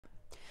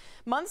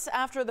Months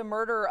after the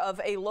murder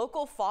of a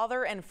local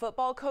father and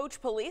football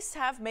coach, police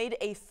have made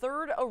a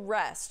third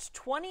arrest.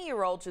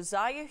 20-year-old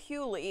Josiah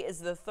Hewley is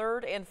the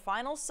third and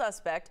final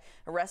suspect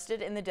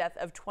arrested in the death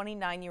of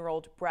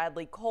 29-year-old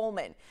Bradley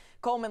Coleman.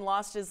 Coleman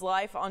lost his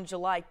life on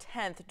July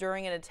 10th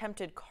during an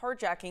attempted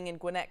carjacking in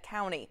Gwinnett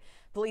County.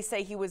 Police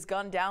say he was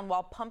gunned down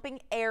while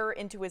pumping air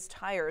into his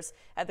tires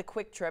at the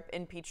Quick Trip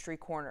in Peachtree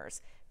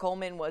Corners.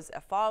 Coleman was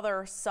a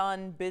father,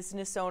 son,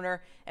 business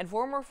owner, and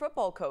former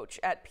football coach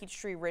at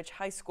Peachtree Ridge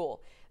High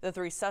School. The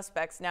three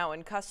suspects now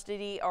in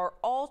custody are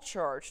all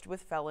charged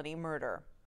with felony murder.